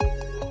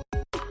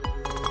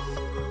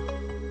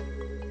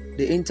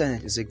The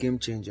internet is a game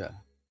changer.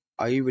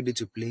 Are you ready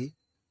to play?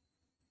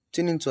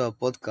 Tune into our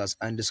podcast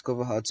and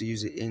discover how to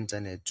use the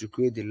internet to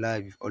create the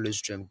life you've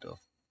always dreamed of.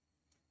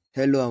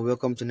 Hello and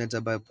welcome to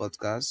Netabide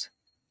Podcast.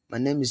 My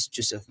name is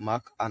Joseph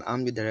Mark and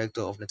I'm the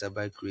director of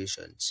Netabide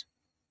Creations.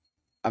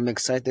 I'm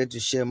excited to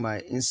share my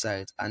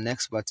insight and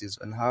expertise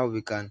on how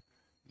we can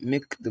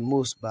make the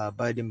most by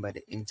abiding by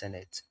the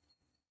internet.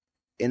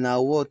 In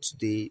our world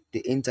today, the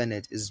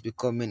internet is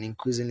becoming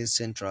increasingly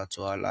central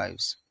to our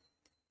lives.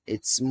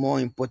 It's more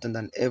important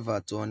than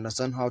ever to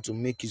understand how to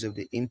make use of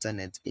the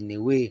internet in a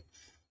way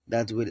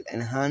that will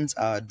enhance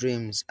our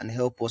dreams and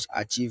help us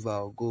achieve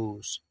our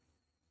goals.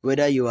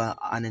 Whether you are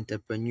an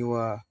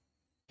entrepreneur,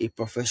 a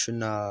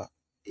professional,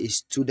 a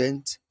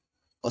student,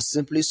 or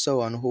simply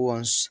someone who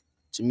wants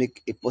to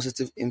make a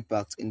positive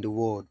impact in the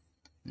world,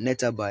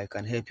 Netabai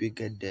can help you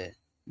get there.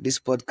 This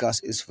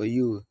podcast is for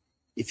you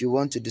if you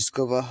want to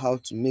discover how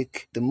to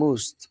make the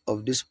most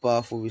of this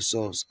powerful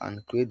resource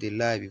and create the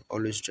life you've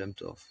always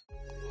dreamt of.